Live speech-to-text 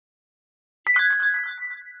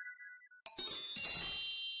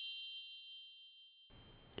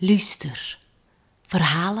Luister.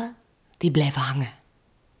 Verhalen die blijven hangen.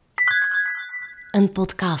 Een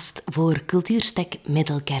podcast voor Cultuurstek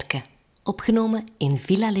Middelkerke. Opgenomen in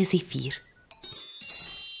Villa Les Zéphyrs.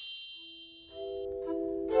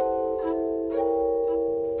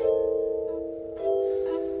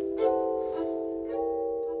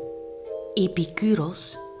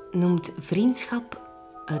 Epicurus noemt vriendschap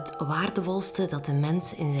het waardevolste dat een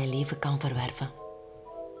mens in zijn leven kan verwerven.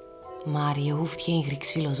 Maar je hoeft geen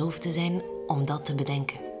Grieks filosoof te zijn om dat te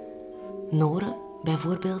bedenken. Nore,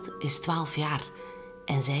 bijvoorbeeld, is 12 jaar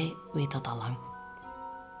en zij weet dat al lang.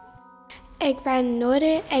 Ik ben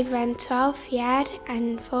Nore, ik ben 12 jaar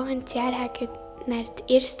en volgend jaar ga ik naar het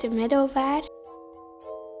eerste middelbaar.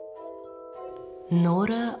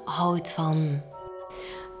 Nore houdt van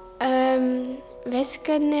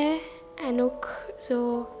Wiskunde en ook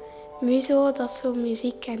zo muzo, dat is zo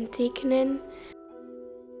muziek en tekenen.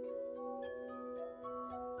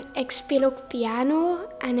 Ik speel ook piano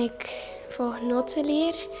en ik volg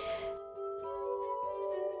notenleer.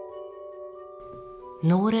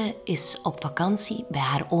 Nore is op vakantie bij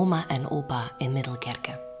haar oma en opa in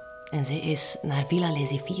Middelkerke. En zij is naar Villa Les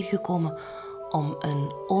Zéphyrs gekomen om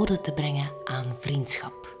een ode te brengen aan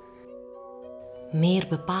vriendschap. Meer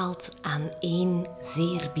bepaald aan één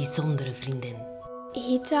zeer bijzondere vriendin.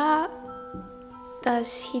 Gita, dat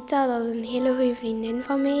is een hele goede vriendin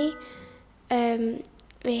van mij.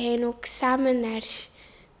 We gaan ook samen naar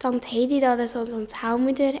tante Heidi, dat is onze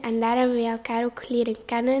onthaalmoeder. En daar hebben we elkaar ook leren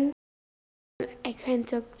kennen. Ik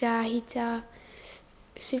vind ook dat Gita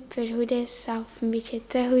supergoed is, zelfs een beetje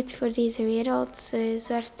te goed voor deze wereld. Ze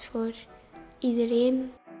zorgt voor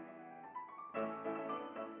iedereen.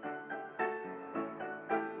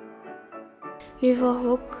 Nu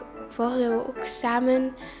volgden we ook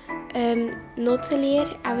samen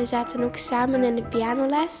notenleer en we zaten ook samen in de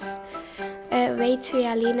pianoles. Wij twee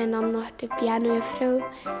alleen en dan nog de pianojuffrouw.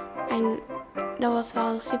 En dat was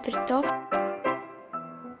wel super tof.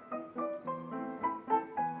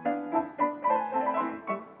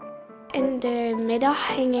 In de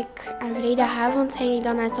middag en vrijdagavond ging ik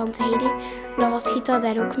dan naar tante Heidi. Dat was Gita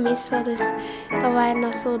daar ook meestal, dus dat waren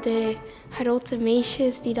dan zo de grote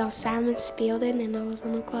meisjes die dan samen speelden en dat was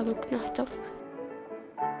dan ook nog tof.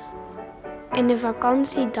 In de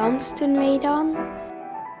vakantie dansten wij dan.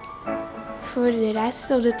 Voor de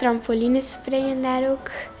rest op de trampoline springen daar ook.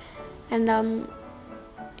 En dan,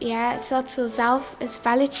 ze had zo zelf een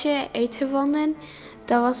spelletje uitgevonden.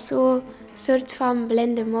 Dat was zo een soort van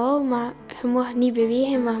blinde mol, maar je mocht niet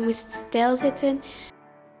bewegen, maar je moest stilzitten.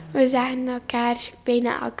 We zagen elkaar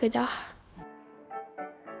bijna elke dag.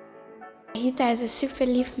 Gita is een super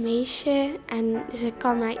lief meisje en ze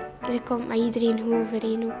komt met iedereen goed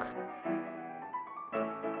overeen ook.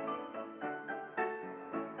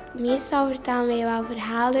 Meestal vertellen wij wel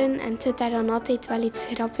verhalen en het zit daar dan altijd wel iets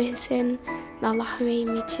grappigs in. Dan lachen wij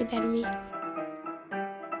een beetje daarmee.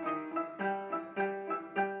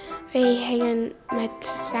 Wij gingen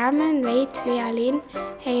wij twee alleen,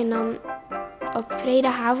 gingen dan op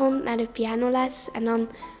vrijdagavond naar de pianoles en dan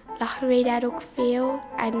lachen wij daar ook veel.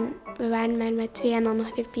 En we waren maar met twee en dan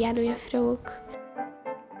nog de pianojuffrouw ook.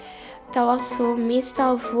 Dat was zo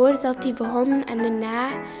meestal voordat die begon en daarna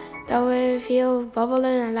dat we veel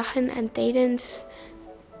babbelen en lachen. En tijdens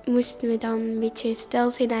moesten we dan een beetje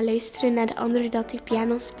stil zijn en luisteren naar de anderen dat die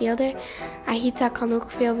piano speelde. En Gita kan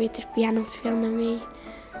ook veel beter piano spelen dan mij.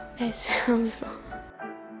 Dat is wel zo.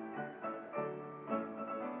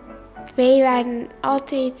 Wij waren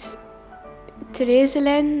altijd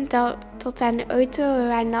treuzelen tot aan de auto. We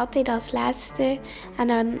waren altijd als laatste. En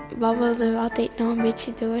dan babbelden we altijd nog een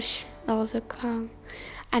beetje door. Dat was ook wel.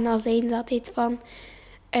 En dan zeiden ze altijd van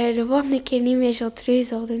de volgende keer niet meer zo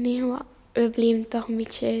treuzelden. Nee, maar we bleven toch een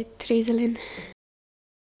beetje treuzelen.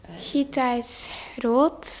 Gita is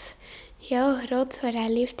groot. Heel groot voor haar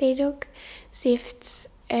leeftijd ook. Ze heeft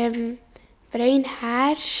bruin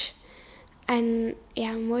haar. En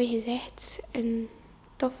ja, mooi gezicht. Een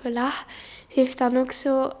toffe lach. Ze heeft dan ook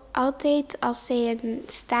zo altijd, als zij een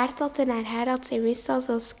staart had in haar haar, had zij meestal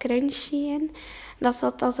zo'n scrunchie in. Dat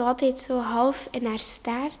zat dan zo altijd zo half in haar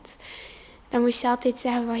staart. Dan moest je altijd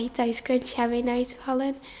zeggen van Gita, je scrunchie gaat bijna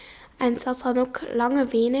uitvallen. En ze had dan ook lange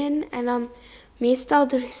benen. En dan meestal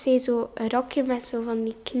droeg zij zo een rokje met zo van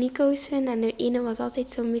die kniekousen. En de ene was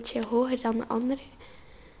altijd zo'n beetje hoger dan de andere.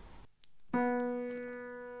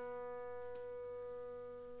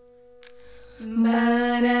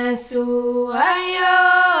 Manasu ayo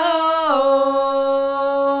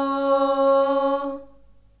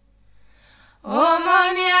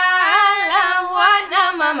Omonia ala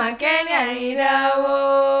wana mama Kenya. いだ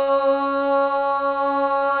を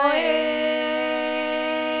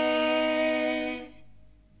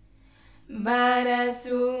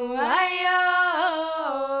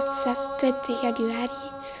21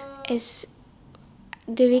 januari is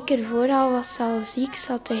de week ervoor al was ze al ziek,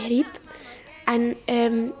 ze had de griep. En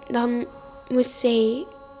dan moest zij,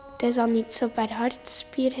 het is dan iets op haar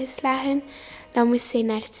hartspier geslagen, dan moest zij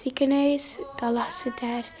naar het ziekenhuis. Dan lag ze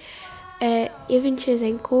daar eventjes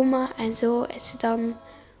in coma en zo is ze dan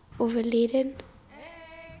overleden.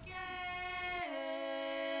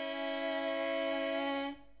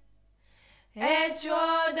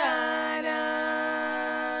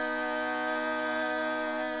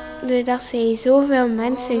 Doordat zij zoveel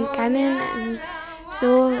mensen kennen en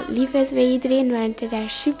zo lief is bij iedereen, waren er daar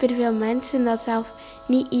superveel mensen dat zelf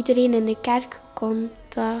niet iedereen in de kerk kon.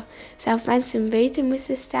 Dat zelf mensen buiten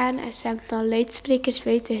moesten staan en ze hebben dan luidsprekers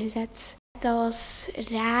buiten gezet. Dat was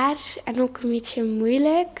raar en ook een beetje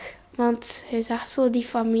moeilijk, want je zag zo die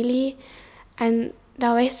familie en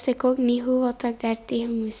dan wist ik ook niet goed wat ik daar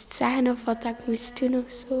tegen moest zeggen of wat ik moest doen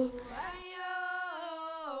of zo.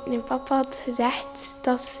 Mijn papa had gezegd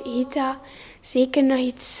dat Gita zeker nog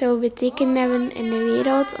iets zou betekenen hebben in de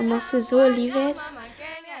wereld, omdat ze zo lief is.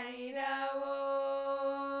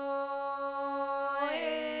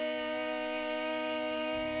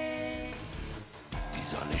 Die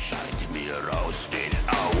Sonne scheint mir aus den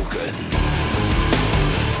Augen.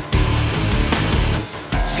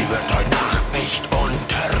 Sie wird heute Nacht nicht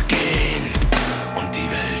untergehen und die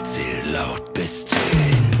Welt zählt laut bis 10.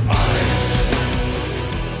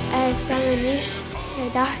 Ze hebben eerst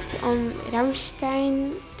gedacht om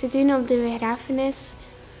Rammstein te doen op de begrafenis,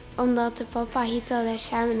 omdat de papa Gita daar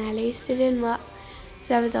samen naar luisterde, maar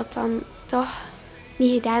ze hebben dat dan toch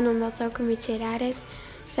niet gedaan, omdat dat ook een beetje raar is.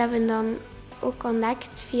 Ze hebben dan ook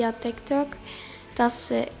ontdekt via TikTok dat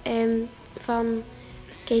ze van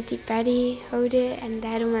Katy Perry houden en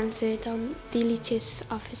daarom hebben ze dan die liedjes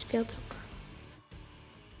afgespeeld ook.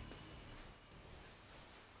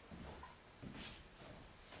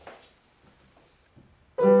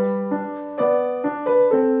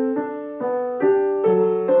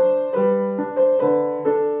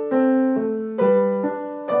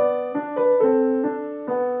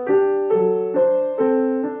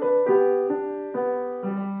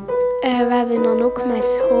 We hebben dan ook met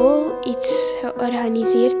school iets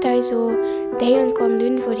georganiseerd dat je zo dingen kon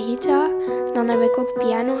doen voor Gita. Dan heb ik ook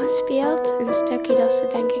piano gespeeld, een stukje dat ze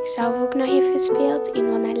denk ik zelf ook nog heeft gespeeld, een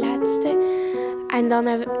van haar laatste. En dan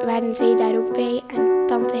waren zij daar ook bij en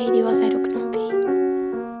tante Heidi was daar ook nog bij.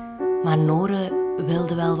 Maar Nore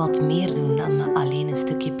wilde wel wat meer doen dan alleen een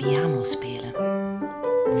stukje piano spelen.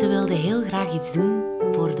 Ze wilde heel graag iets doen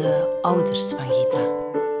voor de ouders van Gita.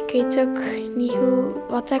 Ik weet ook niet goed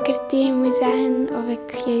wat ik er tegen moet zeggen, of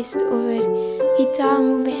ik juist over Gita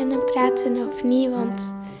moet beginnen praten of niet,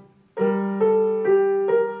 want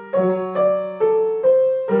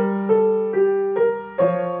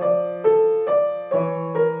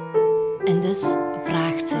En dus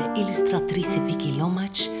vraagt ze illustratrice Vicky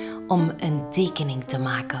Lomac om een tekening te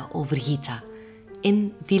maken over Gita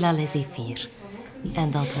in Villa Les Zéphyrs.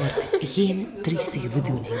 En dat wordt geen triestige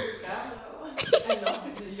bedoeling.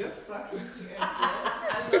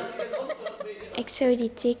 ik zou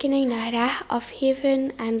die tekening dan graag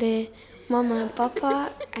afgeven aan de mama en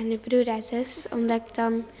papa en de broer en zus, omdat ik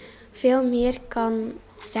dan veel meer kan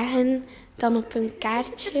zeggen dan op een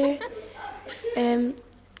kaartje.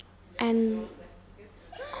 En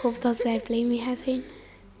ik hoop dat ze daar blij mee gaan zijn.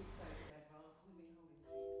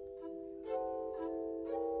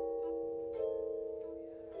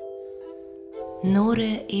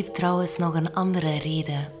 Nore heeft trouwens nog een andere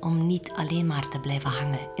reden om niet alleen maar te blijven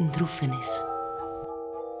hangen in droefenis.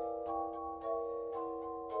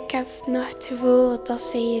 Ik heb nog het gevoel dat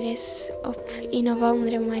zij er is op een of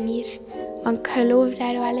andere manier. Want ik geloof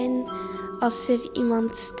daar wel in, als er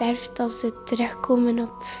iemand sterft, dat ze terugkomen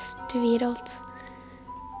op de wereld.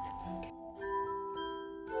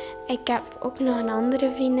 Ik heb ook nog een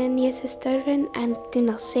andere vriendin die is gestorven. En toen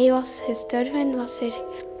dat zij was gestorven, was er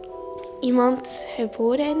iemand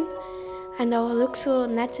geboren. En dat was ook zo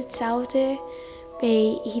net hetzelfde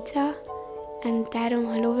bij Gita. En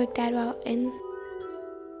daarom geloof ik daar wel in.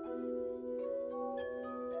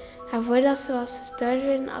 En voordat ze was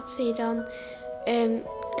gestorven, had zij dan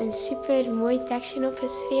een super mooi tekstje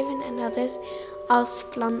opgeschreven. En dat is: als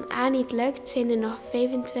plan A niet lukt, zijn er nog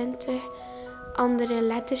 25 andere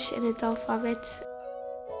letters in het alfabet.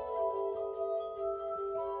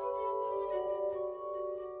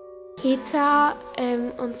 Gita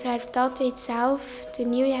ontwerpt altijd zelf de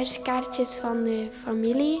nieuwjaarskaartjes van de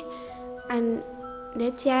familie. En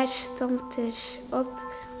dit jaar stond erop: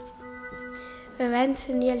 we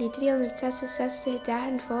wensen jullie 366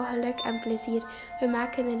 dagen vol geluk en plezier. We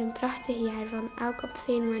maken er een prachtig jaar van, elk op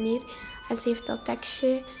zijn manier. En ze heeft dat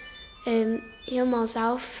tekstje helemaal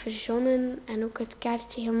zelf verzonnen en ook het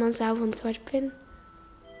kaartje helemaal zelf ontworpen.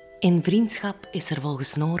 In vriendschap is er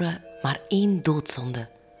volgens Nore maar 1 doodzonde.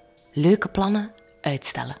 Leuke plannen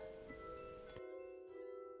uitstellen.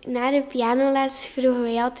 Na de pianoles vroegen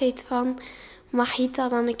wij altijd van, mag Gita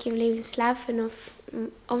dan een keer blijven slapen of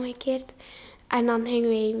omgekeerd? En dan gingen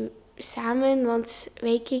wij samen, want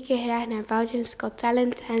wij keken graag naar Belgium's Got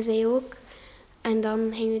Talent en zij ook. En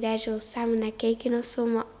dan gingen we daar zo samen naar kijken of zo,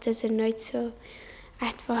 maar het is er nooit zo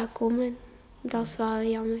echt van gekomen. Dat is wel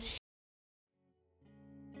jammer.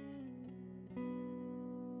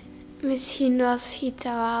 Misschien was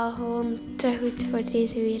Gita wel gewoon te goed voor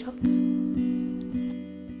deze wereld.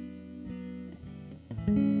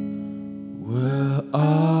 We're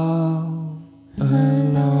all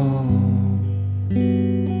alone.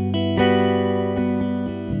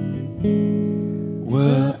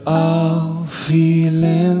 We're all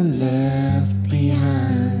feeling left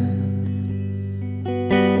behind.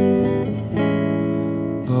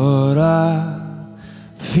 But I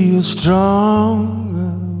feel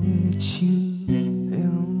stronger with you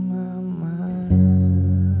in my mind.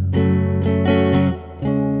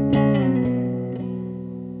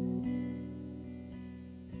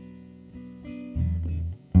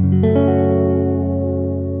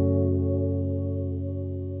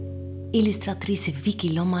 Illustratrice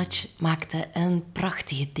Vicky Lomac maakte een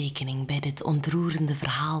prachtige tekening bij dit ontroerende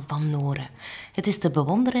verhaal van Nore. Het is te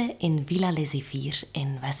bewonderen in Villa Les Zéphyrs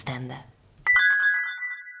in Westende.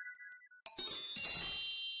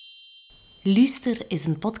 Luister is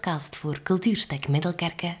een podcast voor Cultuurstek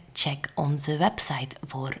Middelkerke. Check onze website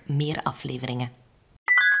voor meer afleveringen.